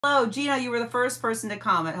Hello, Gina, you were the first person to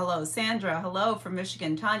comment. Hello, Sandra. Hello from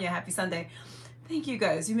Michigan. Tanya, happy Sunday. Thank you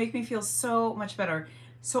guys. You make me feel so much better.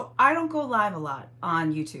 So I don't go live a lot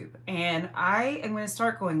on YouTube, and I am going to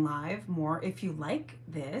start going live more. If you like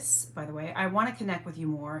this, by the way, I want to connect with you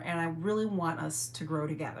more, and I really want us to grow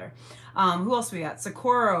together. Who else we got?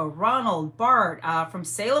 Socorro, Ronald, Bart from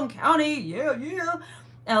Salem County. Yeah, yeah.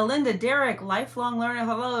 Linda, Derek, lifelong learner.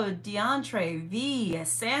 Hello, DeAndre, V,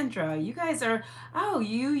 Sandra. You guys are, oh,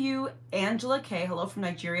 Angela K. Hello from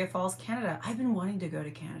Nigeria Falls, Canada. I've been wanting to go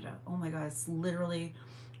to Canada. Oh my God, it's literally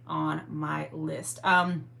on my list.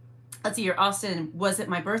 Let's see here, Austin, was it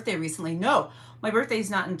my birthday recently? No, my birthday's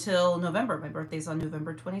not until November. My birthday's on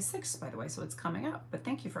November 26th, by the way, so it's coming up, but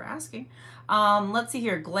thank you for asking. Let's see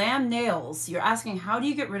here, Glam Nails. You're asking, how do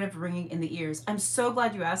you get rid of ringing in the ears? I'm so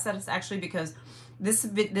glad you asked that. It's actually because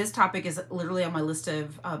this topic is literally on my list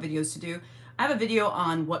of videos to do. I have a video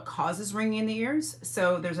on what causes ringing in the ears.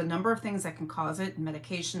 So there's a number of things that can cause it: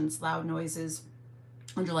 medications, loud noises,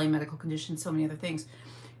 underlying medical conditions, so many other things.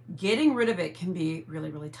 Getting rid of it can be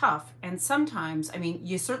really, really tough. And sometimes, I mean,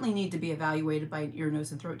 you certainly need to be evaluated by an ear,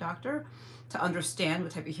 nose, and throat doctor to understand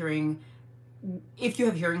what type of hearing, if you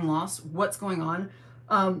have hearing loss, what's going on.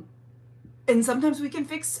 And sometimes we can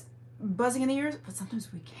fix buzzing in the ears, but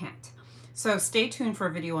sometimes we can't. So stay tuned for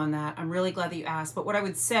a video on that. I'm really glad that you asked. But what I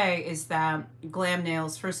would say is that Glam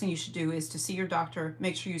Nails, first thing you should do is to see your doctor.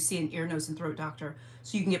 Make sure you see an ear, nose, and throat doctor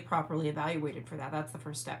so you can get properly evaluated for that. That's the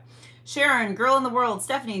first step. Sharon, Girl in the World,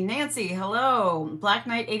 Stephanie, Nancy, hello. Black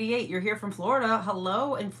Knight 88, you're here from Florida.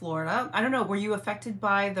 Hello in Florida. I don't know, were you affected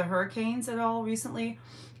by the hurricanes at all recently?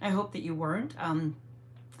 I hope that you weren't.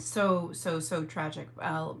 So tragic.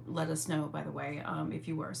 Let us know, by the way, if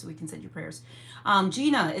you were, so we can send you prayers.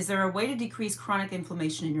 Gina, is there a way to decrease chronic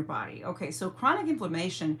inflammation in your body? Okay, so chronic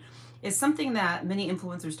inflammation is something that many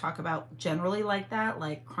influencers talk about generally like that,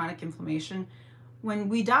 like chronic inflammation. When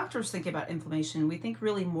we doctors think about inflammation, we think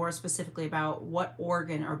really more specifically about what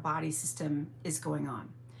organ or body system is going on.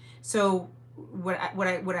 So what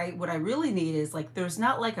I really need is, like, there's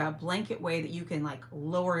not like a blanket way that you can like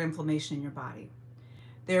lower inflammation in your body.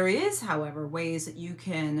 There is, however, ways that you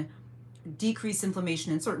can decrease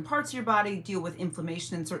inflammation in certain parts of your body, deal with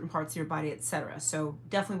inflammation in certain parts of your body, etc. So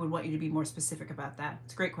definitely would want you to be more specific about that.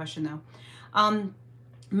 It's a great question though.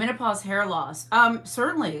 Menopause hair loss.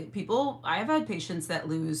 Certainly people, I've had patients that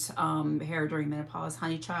lose hair during menopause.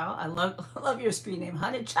 Honey Child, I love your screen name,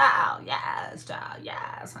 Honey Child. Yes, child.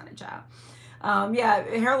 Yes, Honey Child. Yeah,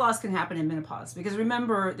 hair loss can happen in menopause because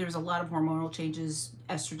remember, there's a lot of hormonal changes,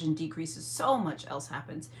 estrogen decreases, so much else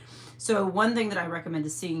happens. So one thing that I recommend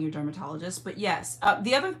is seeing your dermatologist. But yes,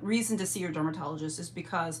 the other reason to see your dermatologist is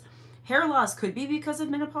because hair loss could be because of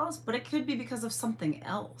menopause, but it could be because of something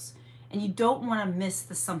else. And you don't want to miss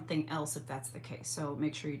the something else if that's the case. So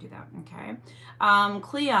make sure you do that, okay?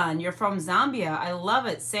 Cleon, you're from Zambia. I love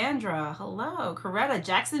it. Sandra, hello. Coretta,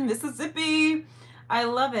 Jackson, Mississippi. I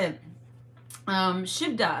love it.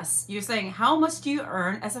 Shivdas, you're saying, how much do you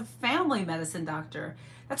earn as a family medicine doctor?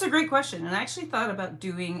 That's a great question. And I actually thought about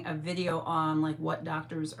doing a video on like what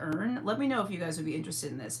doctors earn. Let me know if you guys would be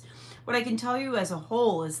interested in this. What I can tell you as a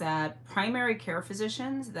whole is that primary care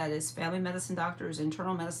physicians, that is family medicine doctors,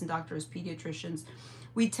 internal medicine doctors, pediatricians,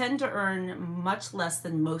 we tend to earn much less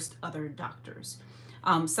than most other doctors.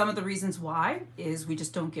 Some of the reasons why is we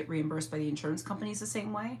just don't get reimbursed by the insurance companies the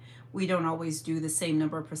same way. We don't always do the same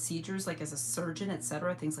number of procedures like as a surgeon,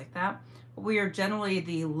 etc., things like that. But we are generally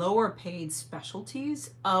the lower paid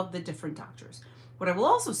specialties of the different doctors. What I will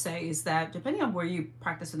also say is that depending on where you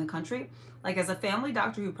practice in the country, like as a family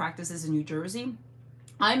doctor who practices in New Jersey,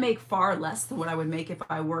 I make far less than what I would make if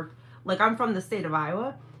I worked, like I'm from the state of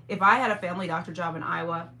Iowa. If I had a family doctor job in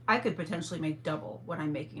Iowa, I could potentially make double what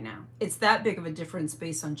I'm making now. It's that big of a difference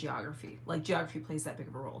based on geography. Like geography plays that big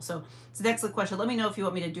of a role. So it's an excellent question. Let me know if you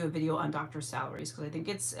want me to do a video on doctor salaries because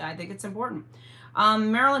I think it's important.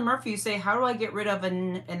 Marilyn Murphy, you say, how do I get rid of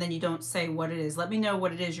and then you don't say what it is. Let me know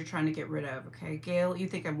what it is you're trying to get rid of. Okay, Gail, you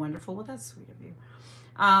think I'm wonderful. Well, that's sweet of you.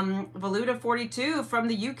 Valuta42 from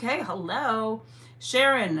the UK. Hello.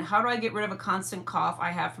 Sharon, how do I get rid of a constant cough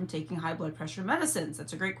I have from taking high blood pressure medicines?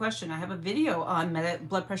 That's a great question. I have a video on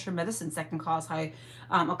blood pressure medicines that can cause a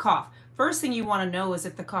cough. First thing you want to know is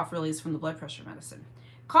if the cough really is from the blood pressure medicine.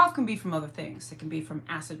 Cough can be from other things. It can be from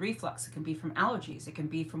acid reflux. It can be from allergies. It can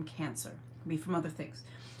be from cancer. It can be from other things.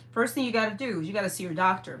 First thing you got to do is you got to see your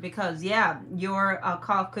doctor because, yeah, your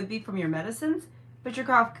cough could be from your medicines, but your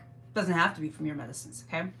cough doesn't have to be from your medicines,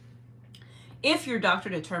 okay? If your doctor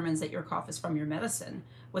determines that your cough is from your medicine,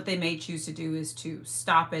 what they may choose to do is to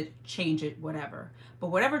stop it, change it, whatever.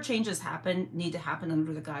 But whatever changes happen need to happen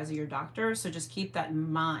under the guise of your doctor. So just keep that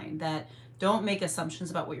in mind, that don't make assumptions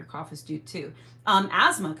about what your cough is due to.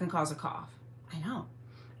 Asthma can cause a cough. I know.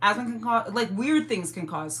 Asthma can cause, like, weird things can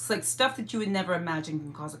cause, like stuff that you would never imagine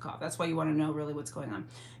can cause a cough. That's why you want to know really what's going on.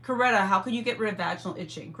 Coretta, how can you get rid of vaginal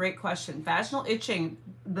itching? Great question. Vaginal itching,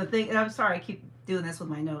 the thing, and I'm sorry, I keep doing this with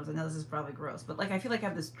my nose. I know this is probably gross, but like I feel like I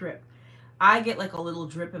have this drip. I get like a little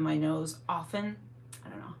drip in my nose often. I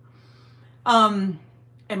don't know.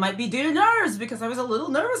 It might be due to nerves, because I was a little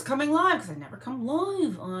nervous coming live, because I never come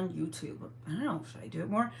live on YouTube. I don't know, should I do it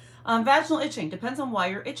more? Vaginal itching depends on why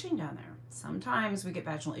you're itching down there. Sometimes we get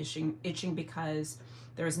vaginal itching because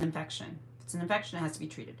there's an infection. If it's an infection, it has to be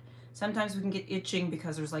treated. Sometimes we can get itching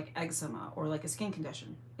because there's like eczema or like a skin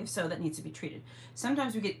condition. If so, that needs to be treated.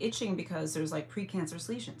 Sometimes we get itching because there's like precancerous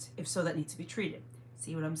lesions. If so, that needs to be treated.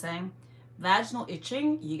 See what I'm saying? Vaginal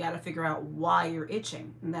itching, you got to figure out why you're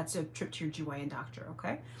itching, and that's a trip to your GYN doctor,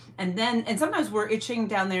 okay? And sometimes we're itching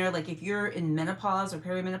down there, like if you're in menopause or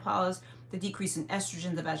perimenopause, the decrease in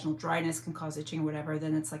estrogen, the vaginal dryness can cause itching or whatever,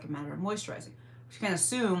 then it's like a matter of moisturizing. You can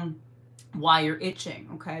assume why you're itching,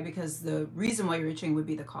 okay? Because the reason why you're itching would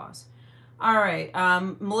be the cause. All right,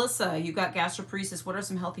 Melissa, you got gastroparesis. What are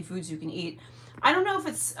some healthy foods you can eat? I don't know if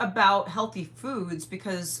it's about healthy foods,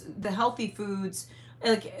 because the healthy foods,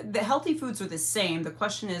 like the healthy foods are the same. The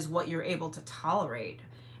question is what you're able to tolerate.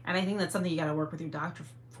 And I think that's something you got to work with your doctor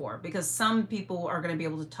for, because some people are going to be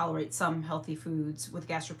able to tolerate some healthy foods with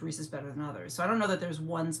gastroparesis better than others. So I don't know that there's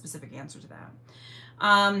one specific answer to that.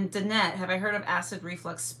 Danette, have I heard of acid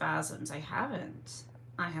reflux spasms? I haven't.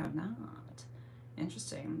 I have not.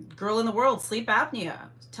 Interesting. Girl in the world, sleep apnea.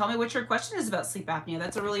 Tell me what your question is about sleep apnea.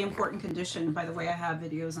 That's a really important condition. By the way, I have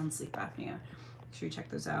videos on sleep apnea. Make sure you check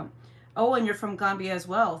those out. Oh, and you're from Gambia as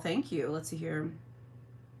well. Thank you. Let's see here.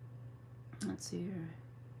 Let's see here.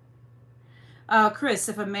 Chris,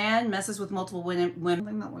 if a man messes with multiple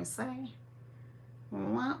women, that we say.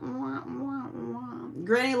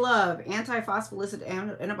 Granny Love, antiphospholipid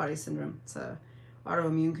antibody syndrome. It's a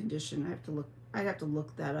autoimmune condition. I'd have to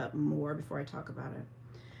look that up more before I talk about it.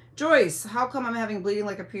 Joyce, how come I'm having bleeding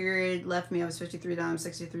like a period? Left me, I was 53, now I'm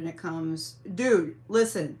 63 and it comes. Dude,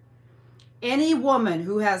 listen. Any woman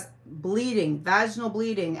who has bleeding, vaginal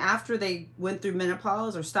bleeding, after they went through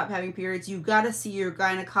menopause or stopped having periods, you got to see your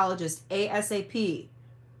gynecologist ASAP.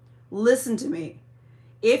 Listen to me.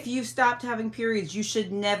 If you've stopped having periods, you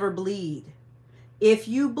should never bleed. If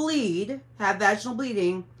you bleed, have vaginal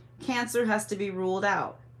bleeding, cancer has to be ruled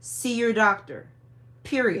out. See your doctor.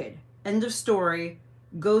 Period. End of story.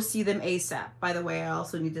 Go see them ASAP. By the way, I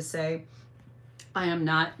also need to say, I am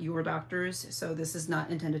not your doctors, so this is not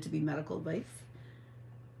intended to be medical advice.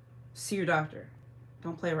 See your doctor.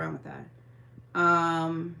 Don't play around with that.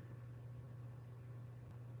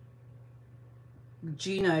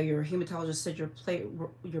 Gina, your hematologist said your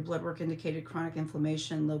blood work indicated chronic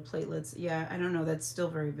inflammation, low platelets. Yeah, I don't know. That's still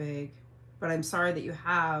very vague. But I'm sorry that you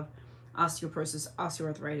have osteoporosis,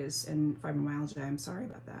 osteoarthritis, and fibromyalgia. I'm sorry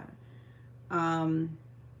about that.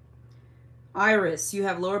 Iris, you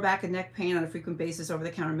have lower back and neck pain on a frequent basis.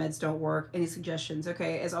 Over-the-counter meds don't work. Any suggestions?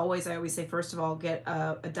 Okay, as always, I always say, first of all, get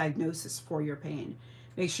a diagnosis for your pain.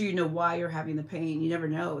 Make sure you know why you're having the pain. You never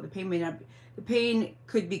know. The pain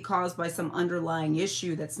could be caused by some underlying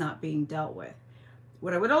issue that's not being dealt with.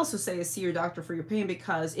 What I would also say is see your doctor for your pain,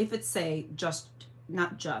 because if it's, say,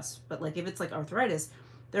 but like if it's like arthritis,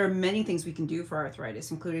 there are many things we can do for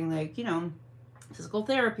arthritis, including like, you know, physical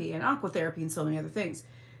therapy and aquatherapy and so many other things.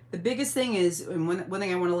 The biggest thing is, and one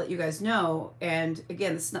thing I want to let you guys know, and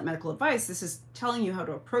again, this is not medical advice, this is telling you how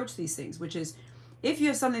to approach these things, which is if you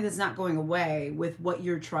have something that's not going away with what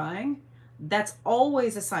you're trying, that's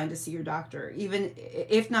always a sign to see your doctor, even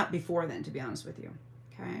if not before then, to be honest with you.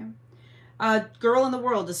 Okay. Girl in the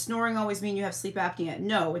world, does snoring always mean you have sleep apnea?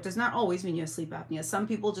 No, it does not always mean you have sleep apnea. Some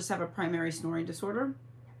people just have a primary snoring disorder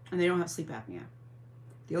and they don't have sleep apnea.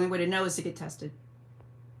 The only way to know is to get tested.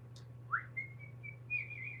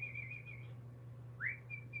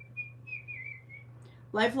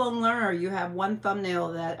 Lifelong learner, you have one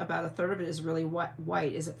thumbnail that about a third of it is really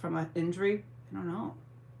white. Is it from an injury? I don't know.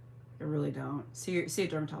 I really don't. See a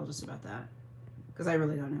dermatologist about that, because I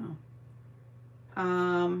really don't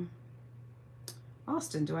know.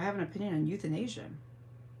 Austin, do I have an opinion on euthanasia?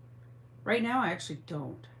 Right now, I actually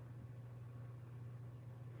don't.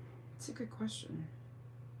 It's a good question.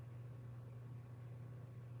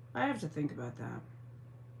 I have to think about that.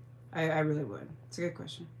 I really would. It's a good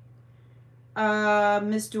question.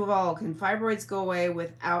 Miss Duval, can fibroids go away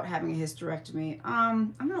without having a hysterectomy?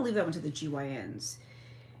 I'm gonna leave that one to the GYNs.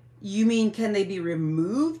 You mean, can they be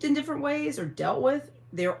removed in different ways or dealt with?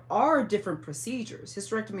 There are different procedures.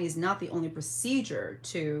 Hysterectomy is not the only procedure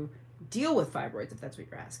to deal with fibroids, if that's what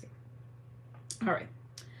you're asking. All right.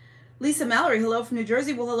 Lisa Mallory, hello from New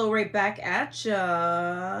Jersey. Well, hello right back at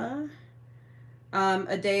ya.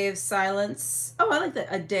 A day of silence. Oh, I like that.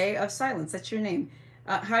 A day of silence. That's your name.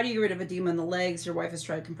 How do you get rid of edema in the legs? Your wife has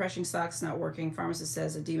tried compression socks, not working. Pharmacist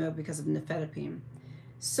says edema because of nifedipine.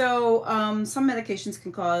 So some medications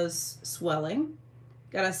can cause swelling.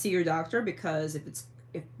 Gotta see your doctor, because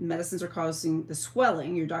if medicines are causing the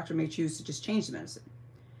swelling, your doctor may choose to just change the medicine.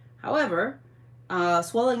 However,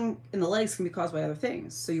 swelling in the legs can be caused by other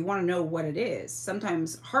things, so you want to know what it is.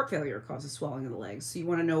 Sometimes heart failure causes swelling in the legs, so you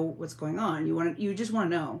want to know what's going on. You just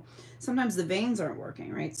want to know. Sometimes the veins aren't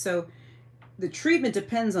working, right? So the treatment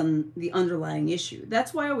depends on the underlying issue.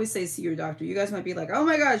 That's why I always say see your doctor. You guys might be like, oh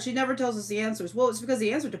my God, she never tells us the answers. Well, it's because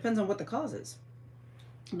the answer depends on what the cause is.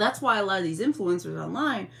 That's why a lot of these influencers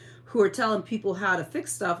online who are telling people how to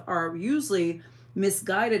fix stuff are usually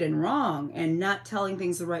misguided and wrong and not telling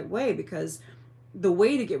things the right way, because the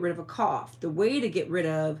way to get rid of a cough, the way to get rid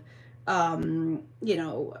of, you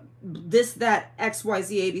know, this, that, X, Y,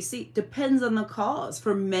 Z, A, B, C depends on the cause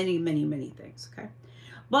for many, many, many things, okay?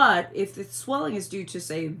 But if the swelling is due to,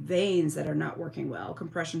 say, veins that are not working well,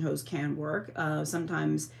 compression hose can work.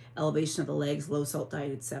 Sometimes elevation of the legs, low salt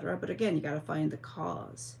diet, etc. But again, you got to find the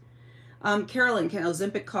cause. Carolyn, can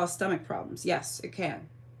Ozempic cause stomach problems? Yes, it can.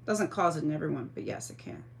 Doesn't cause it in everyone, but yes, it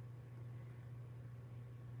can.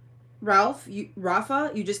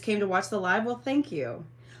 Rafa, you just came to watch the live? Well, thank you.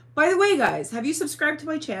 By the way, guys, have you subscribed to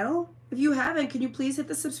my channel? If you haven't, can you please hit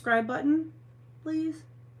the subscribe button? Please?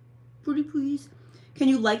 Pretty please? Can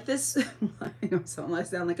you like this? I know someone lies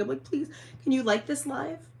down like, I'm like, please, can you like this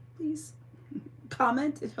live? Please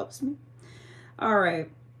comment. It helps me. All right.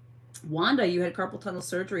 Wanda, you had carpal tunnel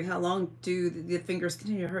surgery. How long do the fingers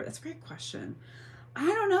continue to hurt? That's a great question. I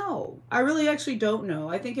don't know. I really actually don't know.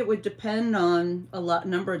 I think it would depend on a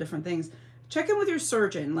number of different things. Check in with your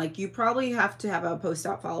surgeon. Like, you probably have to have a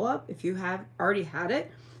post-op follow-up. If you have already had it,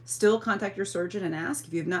 still contact your surgeon and ask.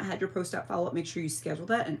 If you have not had your post-op follow-up, make sure you schedule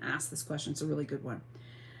that and ask this question. It's a really good one.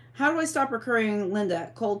 How do I stop recurring,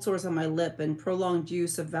 Linda, cold sores on my lip and prolonged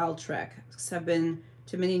use of Valtrek? Have been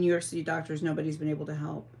to many New York City doctors. Nobody's been able to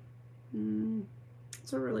help.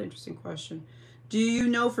 It's a really interesting question. Do you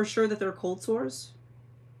know for sure that they're cold sores?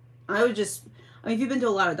 I mean, if you've been to a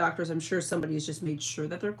lot of doctors, I'm sure somebody's just made sure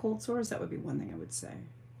that they're cold sores. That would be one thing I would say.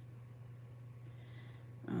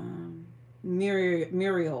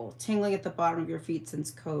 Muriel, tingling at the bottom of your feet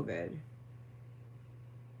since COVID.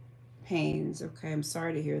 Pains. Okay, I'm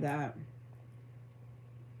sorry to hear that.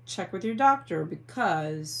 Check with your doctor,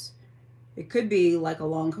 because it could be like a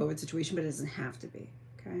long COVID situation, but it doesn't have to be.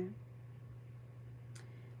 Okay.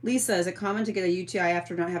 Lisa, is it common to get a UTI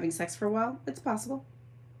after not having sex for a while? It's possible.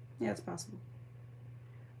 Yeah, it's possible.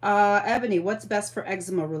 Ebony, what's best for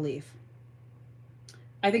eczema relief?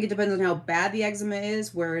 I think it depends on how bad the eczema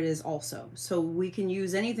is, where it is also. So we can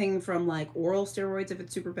use anything from like oral steroids if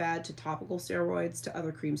it's super bad, to topical steroids, to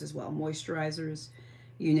other creams as well, moisturizers,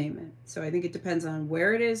 you name it. So I think it depends on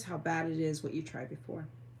where it is, how bad it is, what you tried before.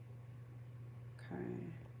 Okay.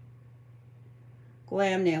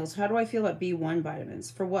 Glam Nails, how do I feel about B1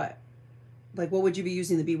 vitamins? For what? Like, what would you be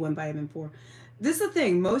using the B1 vitamin for? This is the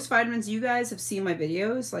thing. Most vitamins, you guys have seen my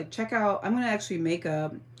videos. Like, check out, I'm going to actually make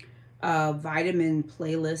a vitamin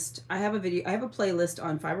playlist. I have a playlist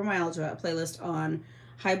on fibromyalgia, a playlist on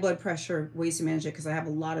high blood pressure, ways to manage it, because I have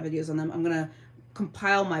a lot of videos on them. I'm going to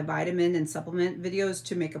compile my vitamin and supplement videos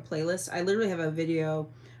to make a playlist. I literally have a video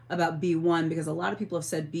about B1 because a lot of people have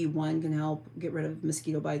said B1 can help get rid of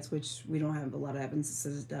mosquito bites, which we don't have a lot of evidence that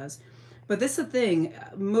says it does. But this is the thing,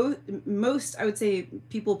 most I would say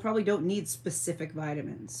people probably don't need specific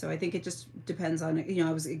vitamins. So I think it just depends on, you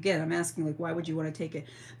know, I'm asking, like, why would you want to take it?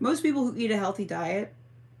 Most people who eat a healthy diet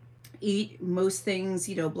eat most things,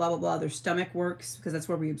 you know, blah, blah, blah. Their stomach works because that's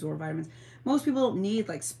where we absorb vitamins. Most people don't need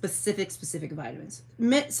like specific vitamins.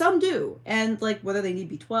 Some do. And like whether they need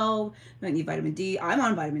B12, they might need vitamin D. I'm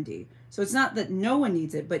on vitamin D. So it's not that no one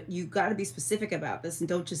needs it, but you got to be specific about this and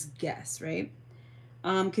don't just guess, right?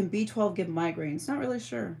 Can B12 give migraines? Not really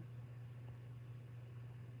sure.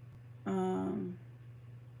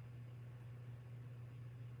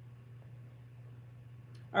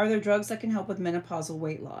 Are there drugs that can help with menopausal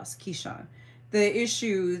weight loss? Keyshawn. The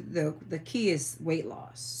issue, the key is weight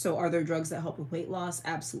loss. So are there drugs that help with weight loss?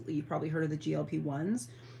 Absolutely. You've probably heard of the GLP-1s.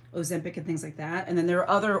 Ozempic and things like that. And then there are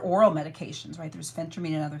other oral medications, right? There's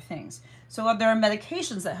phentermine and other things. So there are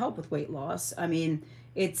medications that help with weight loss. I mean,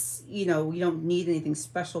 it's, you know, you don't need anything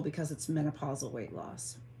special because it's menopausal weight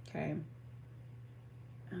loss, okay?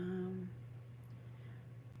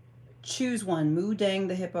 Choose one, Moo Dang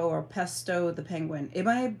the hippo or Pesto the penguin. Am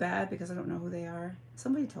I bad because I don't know who they are?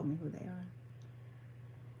 Somebody told me who they are.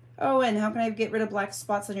 Oh, and how can I get rid of black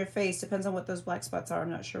spots on your face? Depends on what those black spots are. I'm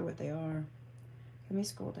not sure what they are. Let me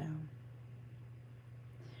scroll down.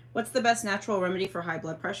 What's the best natural remedy for high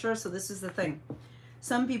blood pressure? So this is the thing.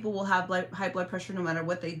 Some people will have high blood pressure no matter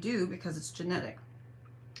what they do because it's genetic.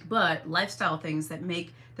 But lifestyle things that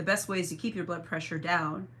make the best ways to keep your blood pressure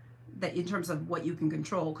down, that in terms of what you can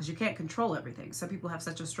control, because you can't control everything. Some people have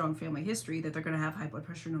such a strong family history that they're going to have high blood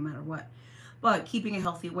pressure no matter what. But keeping a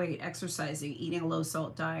healthy weight, exercising, eating a low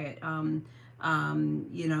salt diet,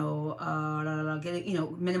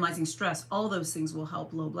 minimizing stress, all those things will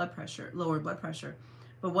help lower blood pressure.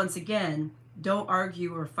 But once again, don't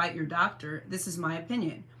argue or fight your doctor. This is my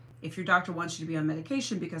opinion. If your doctor wants you to be on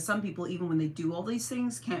medication, because some people, even when they do all these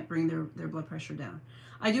things, can't bring their blood pressure down.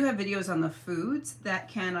 I do have videos on the foods that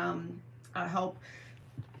can help,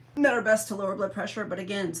 that are best to lower blood pressure, but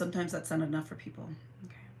again, sometimes that's not enough for people.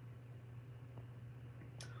 Okay.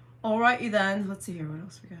 Alrighty then, let's see here, what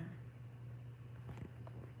else we got?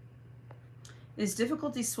 Is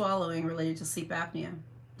difficulty swallowing related to sleep apnea?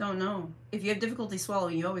 Don't know. If you have difficulty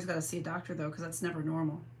swallowing, you always got to see a doctor though, because that's never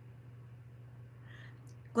normal.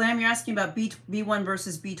 Glam, you're asking about B1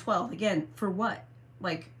 versus B12. Again, for what?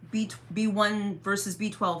 Like B1 versus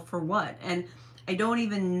B12 for what? And I don't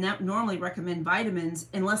even normally recommend vitamins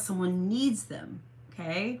unless someone needs them,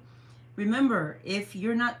 okay? Remember, if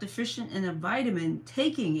you're not deficient in a vitamin,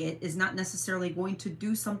 taking it is not necessarily going to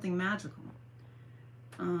do something magical.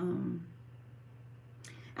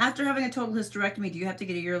 After having a total hysterectomy, do you have to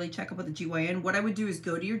get a yearly checkup with a GYN? What I would do is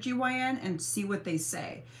go to your GYN and see what they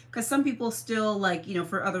say. Because some people still, like, you know,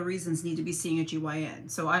 for other reasons need to be seeing a GYN.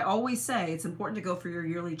 So I always say it's important to go for your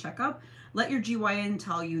yearly checkup. Let your GYN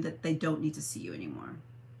tell you that they don't need to see you anymore.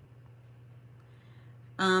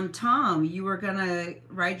 Tom, you were going to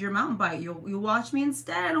ride your mountain bike. You'll watch me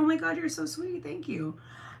instead. Oh my God, you're so sweet. Thank you.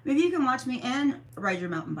 Maybe you can watch me and ride your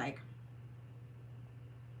mountain bike.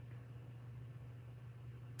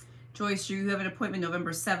 Joyce, you have an appointment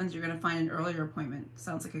November 7th. You're going to find an earlier appointment.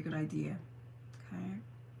 Sounds like a good idea. Okay.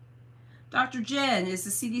 Dr. Jen, is the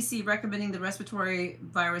CDC recommending the respiratory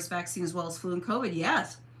virus vaccine as well as flu and COVID?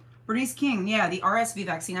 Yes. Bernice King, yeah, the RSV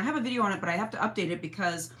vaccine. I have a video on it, but I have to update it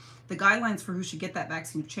because the guidelines for who should get that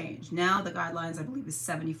vaccine have changed. Now the guidelines, I believe, is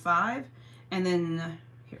 75. And then,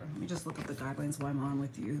 here, let me just look at the guidelines while I'm on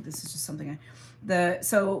with you. This is just something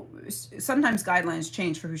so sometimes guidelines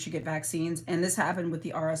change for who should get vaccines, and this happened with the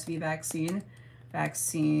RSV vaccine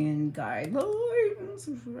guidelines,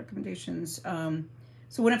 recommendations.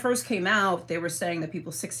 So when it first came out, they were saying that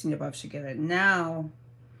people 16 and above should get it. Now,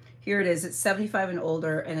 here it is. It's 75 and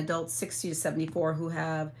older, and adults 60 to 74 who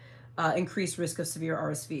have increased risk of severe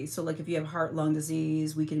RSV. So like if you have heart, lung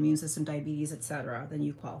disease, weakened immune system, diabetes, etc., then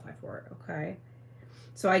you qualify for it, okay?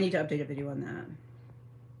 So I need to update a video on that.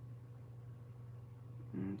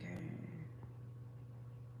 Okay.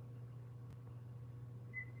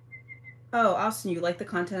 Oh, Austin, you like the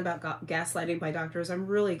content about gaslighting by doctors? I'm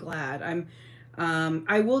really glad.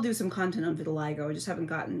 I will do some content on vitiligo. I just haven't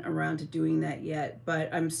gotten around to doing that yet.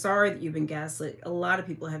 But I'm sorry that you've been gaslit. A lot of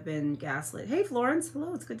people have been gaslit. Hey, Florence.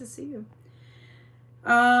 Hello. It's good to see you.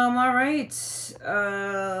 All right.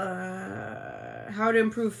 How to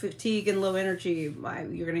improve fatigue and low energy.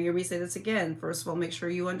 You're going to hear me say this again. First of all, make sure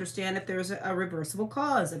you understand if there's a reversible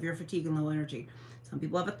cause of your fatigue and low energy. Some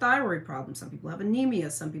people have a thyroid problem. Some people have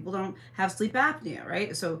anemia. Some people don't have sleep apnea,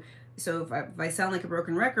 right? So if I sound like a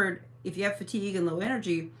broken record, if you have fatigue and low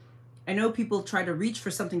energy, I know people try to reach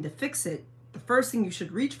for something to fix it. The first thing you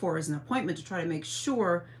should reach for is an appointment to try to make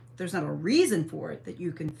sure there's not a reason for it that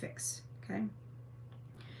you can fix, okay?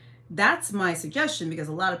 That's my suggestion, because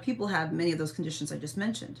a lot of people have many of those conditions I just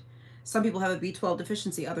mentioned. Some people have a B12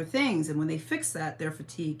 deficiency, other things, and when they fix that, their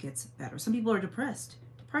fatigue gets better. Some people are depressed.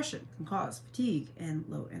 Depression can cause fatigue and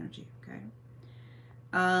low energy, okay?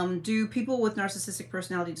 Do people with narcissistic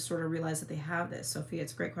personality disorder realize that they have this? Sophia,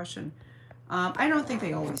 it's a great question. I don't think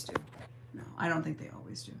they always do. No, I don't think they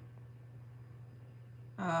always do.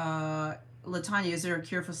 Latanya, is there a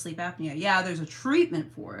cure for sleep apnea? Yeah, there's a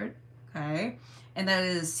treatment for it, okay? And that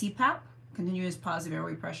is CPAP, continuous positive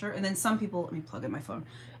airway pressure. And then some people, let me plug in my phone.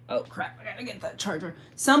 Oh crap, I gotta get that charger.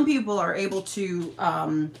 Some people are able to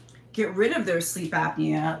get rid of their sleep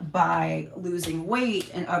apnea by losing weight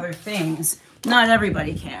and other things. Not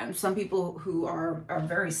everybody can. Some people who are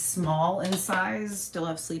very small in size still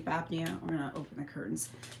have sleep apnea. I'm gonna open the curtains.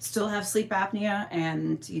 Still have sleep apnea,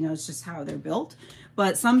 and you know, it's just how they're built.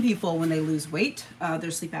 But some people, when they lose weight,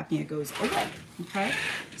 their sleep apnea goes away, okay?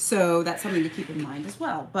 So that's something to keep in mind as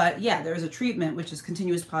well. But yeah, there's a treatment, which is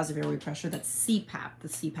continuous positive airway pressure. That's CPAP, the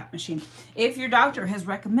CPAP machine. If your doctor has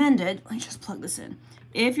recommended, let me just plug this in.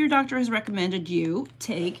 If your doctor has recommended you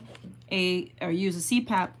take or use a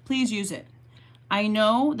CPAP, please use it. I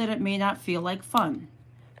know that it may not feel like fun.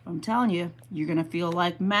 I'm telling you, you're gonna feel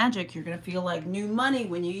like magic. You're gonna feel like new money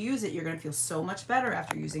when you use it. You're gonna feel so much better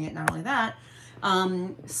after using it. Not only that,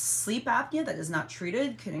 sleep apnea that is not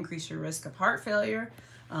treated can increase your risk of heart failure,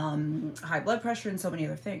 high blood pressure, and so many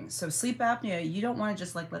other things. So sleep apnea, you don't want to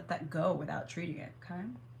just like let that go without treating it, okay?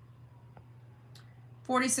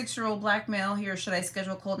 46-year-old black male here. Should I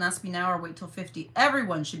schedule a colonoscopy now or wait till 50?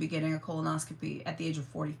 Everyone should be getting a colonoscopy at the age of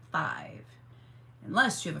 45,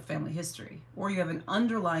 unless you have a family history or you have an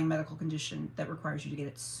underlying medical condition that requires you to get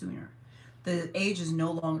it sooner. The age is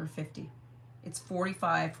no longer 50. It's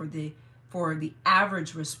 45 for the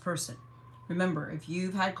average risk person. Remember, if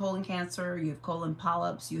you've had colon cancer, you have colon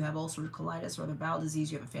polyps, you have ulcerative colitis or other bowel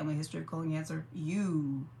disease, you have a family history of colon cancer,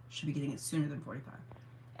 you should be getting it sooner than 45.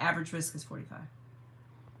 Average risk is 45.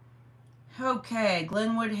 Okay,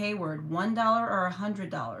 Glenwood Hayward, $1 or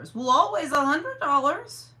 $100? Well, always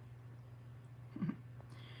 $100.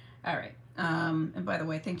 All right. And by the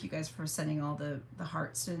way, thank you guys for sending all the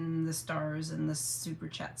hearts and the stars and the super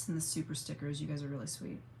chats and the super stickers. You guys are really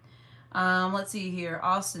sweet. Let's see here.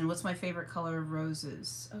 Austin, what's my favorite color of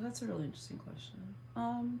roses? Oh, that's a really interesting question.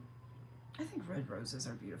 I think red roses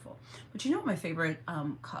are beautiful. But you know what my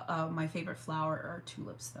favorite flower are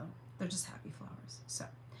tulips, though. They're just happy flowers. So,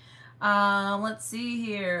 let's see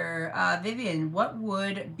here. Vivian, what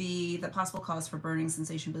would be the possible cause for burning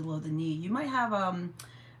sensation below the knee? You might have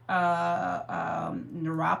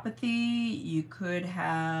neuropathy. You could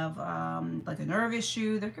have like a nerve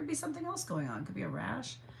issue. There could be something else going on. It could be a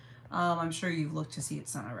rash. I'm sure you've looked to see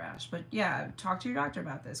it's not a rash, but yeah, talk to your doctor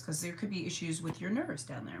about this because there could be issues with your nerves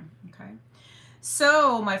down there. Okay.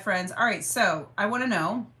 So my friends, all right. So I want to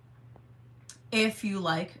know if you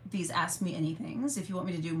like these Ask Me Anythings, if you want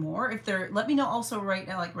me to do more, let me know also right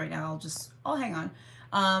now, like right now, I'll hang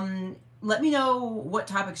on. Let me know what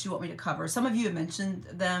topics you want me to cover. Some of you have mentioned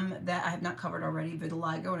them that I have not covered already,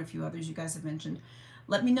 vitiligo and a few others you guys have mentioned.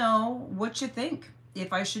 Let me know what you think,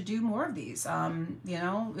 if I should do more of these, you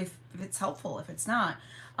know, if it's helpful, if it's not.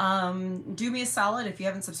 Do me a solid, if you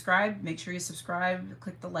haven't subscribed, make sure you subscribe,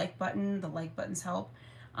 click the like button, the like buttons help.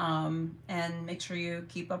 And make sure you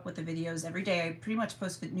keep up with the videos every day. I pretty much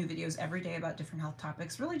post new videos every day about different health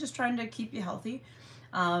topics, really just trying to keep you healthy.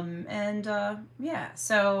 Yeah,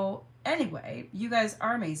 so anyway, you guys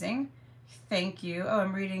are amazing. Thank you. Oh,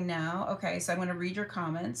 I'm reading now. Okay, so I'm going to read your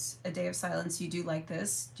comments. A Day of Silence, you do like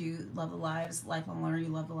this. Do you love the lives? Lifelong learner, you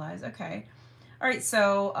love the lives. Okay. All right,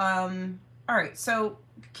 so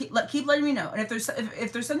keep letting me know. And if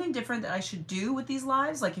there's something different that I should do with these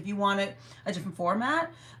lives, like if you want it a different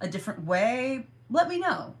format, a different way, let me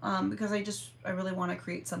know. Because I really want to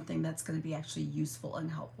create something that's going to be actually useful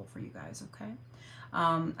and helpful for you guys, okay?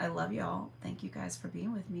 I love y'all. Thank you guys for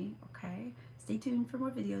being with me, okay? Stay tuned for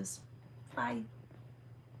more videos. Bye.